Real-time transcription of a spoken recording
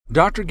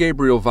Dr.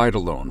 Gabriel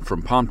Vitalone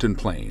from Pompton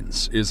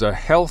Plains is a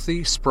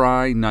healthy,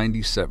 spry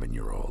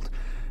 97-year-old.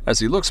 As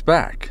he looks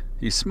back,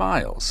 he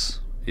smiles.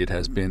 It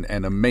has been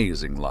an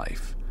amazing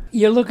life.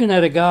 You're looking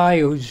at a guy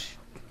who's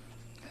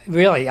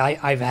really,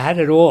 I've had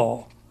it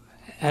all,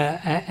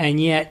 and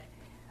yet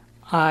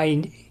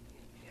I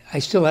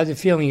still have the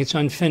feeling it's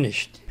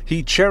unfinished.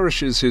 He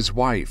cherishes his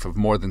wife of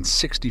more than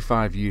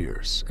 65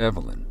 years,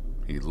 Evelyn.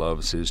 He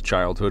loves his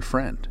childhood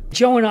friend.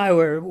 Joe and I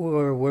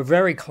were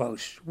very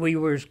close. We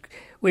were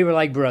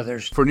like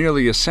brothers. For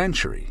nearly a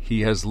century,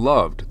 he has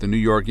loved the New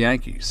York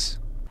Yankees.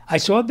 I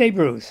saw Babe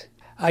Ruth.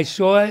 I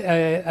saw,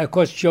 of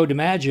course, Joe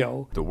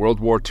DiMaggio. The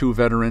World War II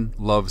veteran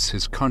loves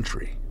his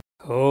country.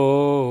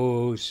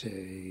 Oh,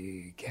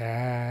 say,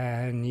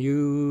 can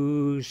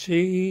you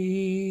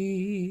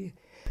see?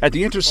 At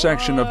the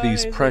intersection of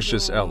these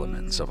precious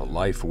elements of a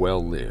life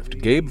well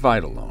lived, Gabe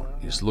Vitalone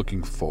is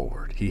looking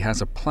forward. He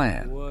has a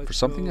plan for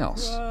something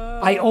else.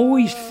 I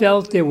always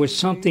felt there was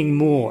something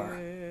more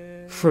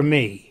for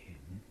me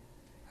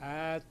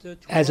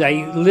as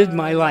I lived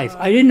my life.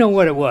 I didn't know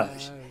what it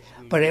was,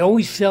 but I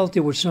always felt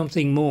there was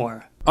something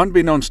more.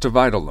 Unbeknownst to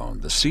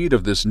Vitalone, the seed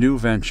of this new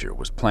venture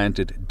was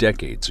planted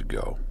decades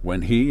ago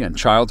when he and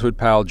childhood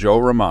pal Joe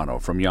Romano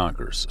from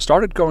Yonkers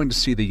started going to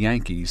see the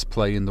Yankees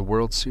play in the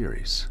World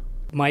Series.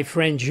 My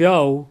friend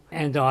Joe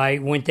and I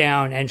went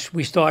down, and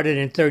we started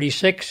in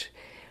 36.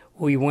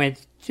 We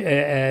went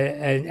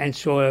and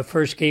saw the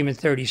first game in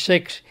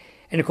 36.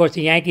 And, of course,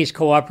 the Yankees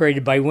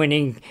cooperated by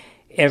winning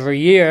every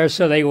year,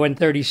 so they won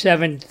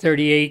 37,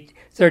 38,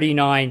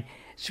 39.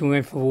 So we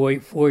went for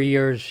 4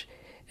 years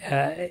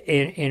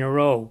in a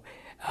row.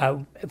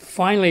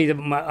 Finally,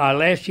 our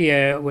last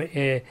year,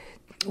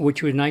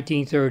 which was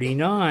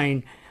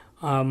 1939,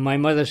 my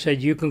mother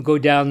said, you can go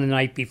down the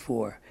night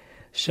before.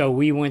 So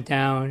we went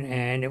down,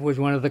 and it was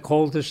one of the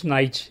coldest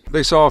nights.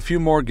 They saw a few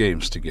more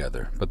games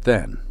together, but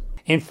then...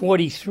 In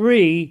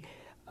 43,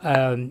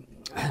 when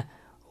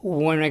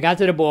I got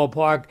to the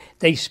ballpark,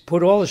 they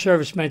put all the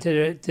servicemen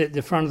to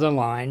the front of the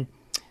line,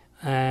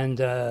 and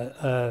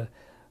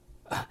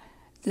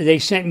they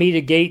sent me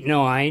to gate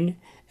 9,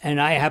 and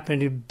I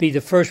happened to be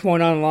the first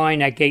one on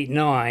line at gate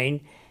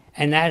 9,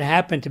 and that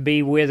happened to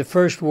be where the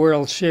first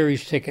World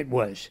Series ticket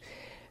was.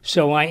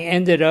 So I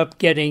ended up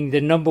getting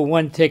the number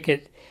 1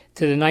 ticket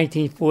to the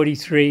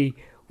 1943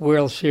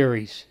 World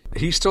Series.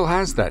 He still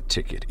has that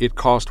ticket. It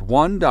cost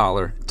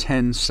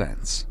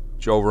 $1.10.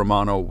 Joe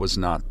Romano was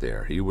not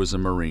there. He was a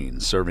Marine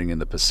serving in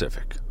the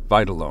Pacific.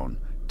 Vitalone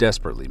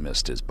desperately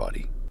missed his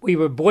buddy. We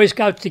were Boy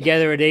Scouts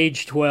together at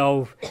age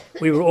 12.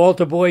 We were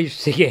altar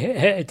boys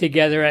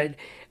together at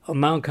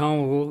Mount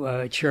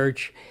Carmel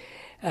Church.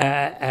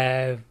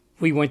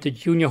 We went to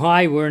junior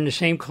high. We were in the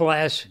same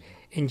class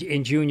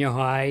in junior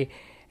high,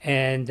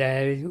 and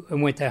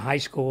went to high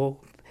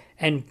school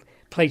and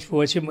played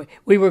sports.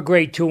 We were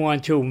great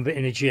 2-on-2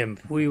 in the gym.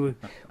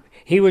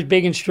 He was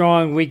big and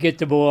strong. We'd get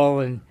the ball,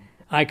 and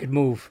I could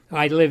move.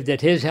 I lived at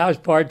his house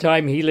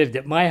part-time. He lived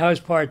at my house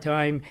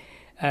part-time.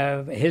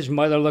 His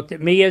mother looked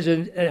at me as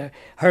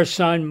her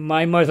son.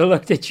 My mother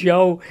looked at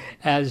Joe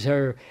as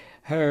her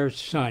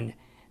son.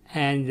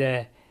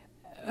 And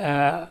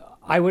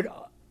I would,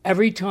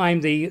 every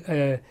time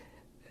the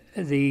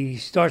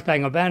Star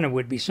Spangled Banner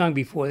would be sung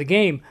before the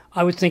game,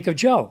 I would think of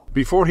Joe.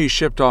 Before he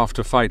shipped off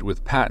to fight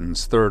with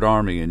Patton's Third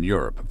Army in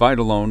Europe,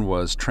 Vitalone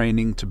was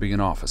training to be an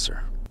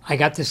officer. I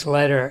got this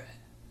letter,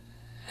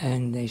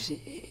 and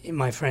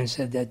my friend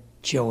said that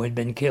Joe had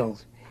been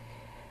killed.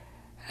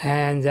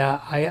 And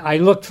I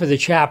looked for the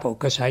chapel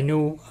because I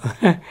knew,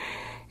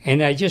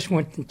 and I just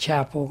went to the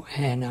chapel,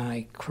 and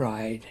I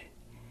cried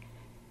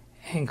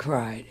and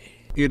cried.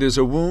 It is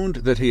a wound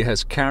that he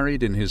has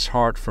carried in his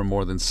heart for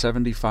more than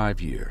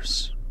 75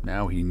 years.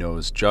 Now he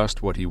knows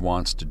just what he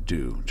wants to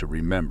do to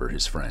remember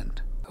his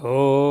friend.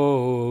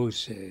 Oh,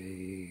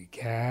 say,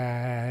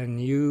 can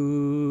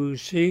you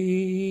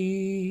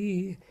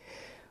see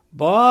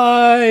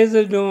by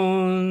the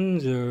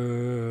dawn's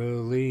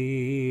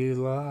early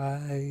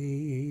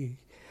light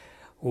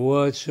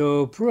what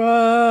so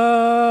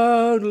proudly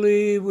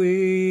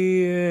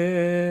we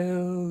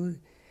hailed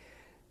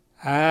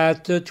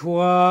at the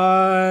twilight's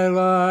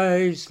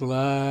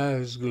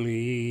last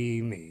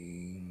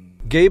gleaming?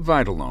 Gabe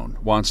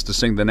Vitalone wants to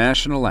sing the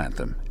national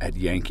anthem at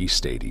Yankee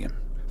Stadium.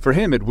 For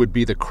him, it would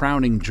be the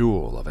crowning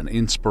jewel of an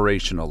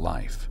inspirational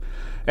life.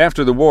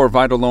 After the war,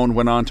 Vitalone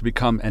went on to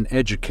become an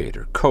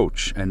educator,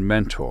 coach, and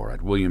mentor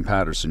at William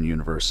Patterson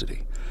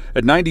University.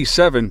 At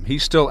 97, he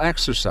still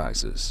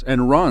exercises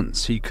and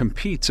runs. He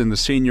competes in the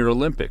Senior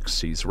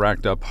Olympics. He's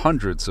racked up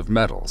hundreds of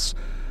medals.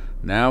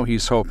 Now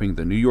he's hoping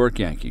the New York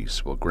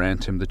Yankees will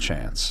grant him the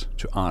chance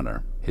to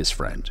honor his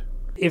friend.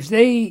 If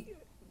they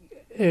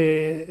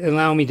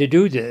allow me to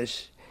do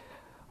this,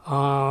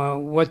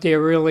 what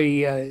they're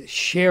really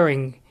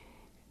sharing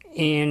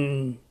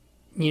in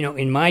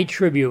my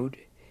tribute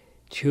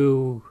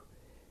to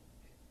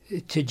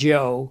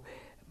Joe,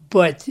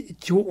 but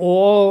to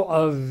all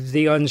of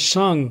the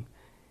unsung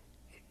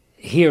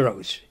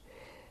heroes,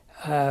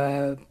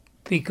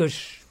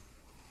 because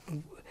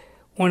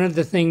one of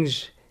the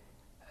things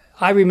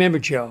I remember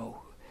Joe,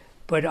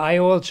 but I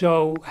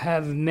also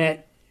have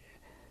met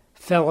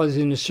fellas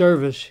in the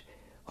service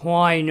who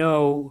I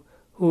know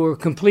who are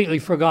completely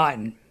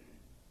forgotten.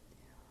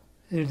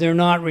 They're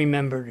not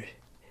remembered.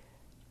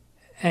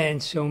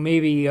 And so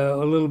maybe a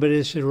little bit of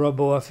this would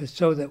rub off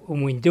so that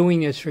when we're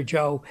doing this for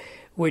Joe,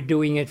 we're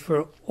doing it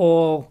for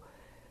all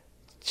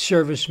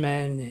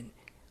servicemen and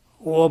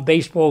all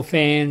baseball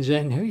fans,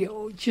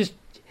 and just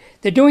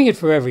they're doing it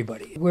for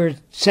everybody. We're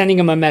sending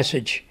them a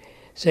message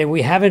saying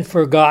we haven't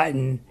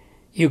forgotten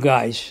you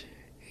guys.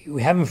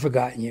 We haven't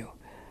forgotten you.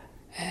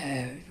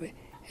 And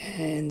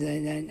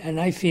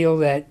I feel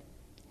that,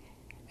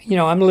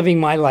 I'm living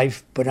my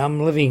life, but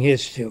I'm living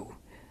his too.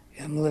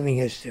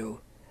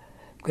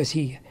 Because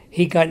he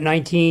got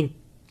 20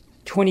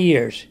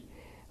 years.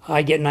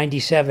 I get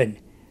 97.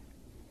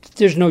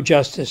 There's no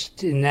justice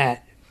in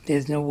that.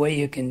 There's no way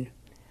you can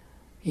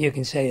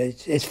say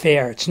it's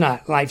fair. It's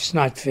not. Life's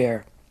not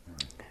fair.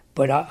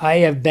 But I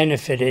have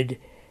benefited,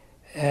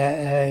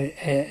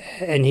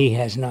 and he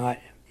has not.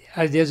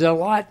 There's a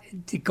lot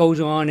that goes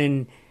on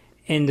in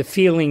the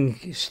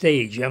feeling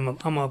stage. I'm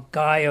a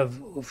guy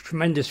of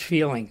tremendous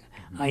feeling.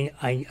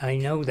 I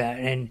know that,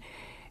 and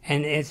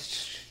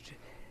it's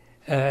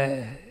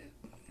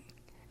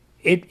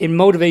it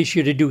motivates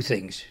you to do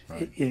things.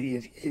 Right.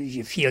 If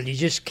you feel you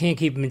just can't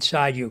keep them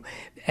inside you,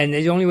 and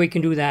the only way you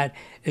can do that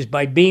is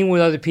by being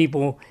with other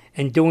people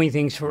and doing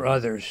things for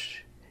others,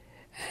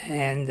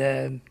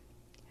 and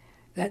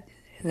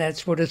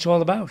that's what it's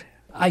all about.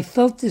 I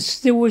felt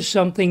there was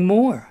something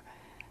more,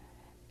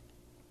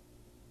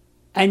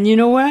 and you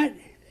know what?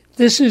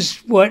 This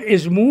is what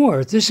is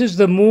more. This is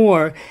the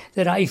more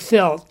that I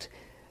felt.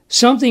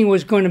 Something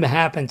was going to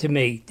happen to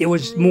me. There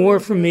was more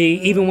for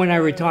me, even when I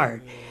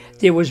retired.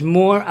 There was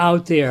more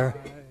out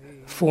there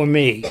for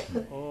me.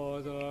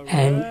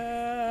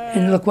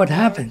 And look what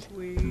happened.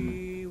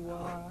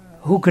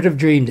 Who could have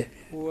dreamed it?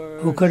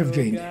 Who could have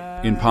dreamed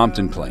it? In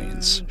Pompton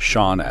Plains,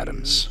 Sean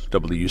Adams,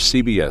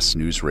 WCBS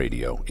News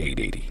Radio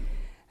 880.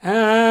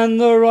 And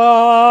the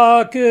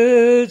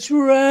rocket's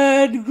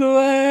red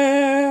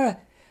glare,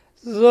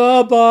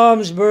 the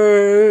bombs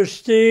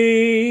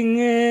bursting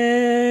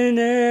in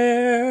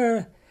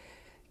air,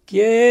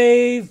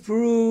 gave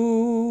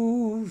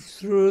proof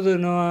through the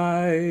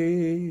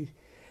night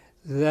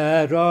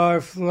that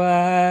our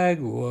flag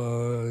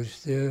was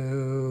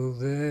still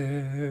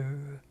there.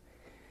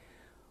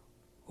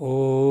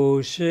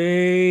 Oh,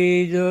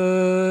 say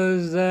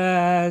does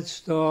that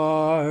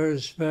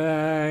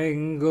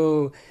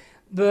star-spangled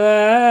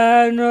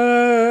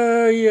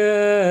banner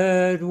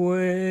yet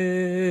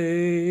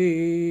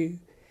wave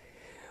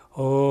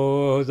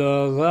o'er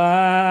the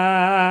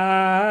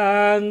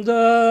land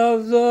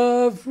of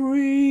the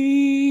free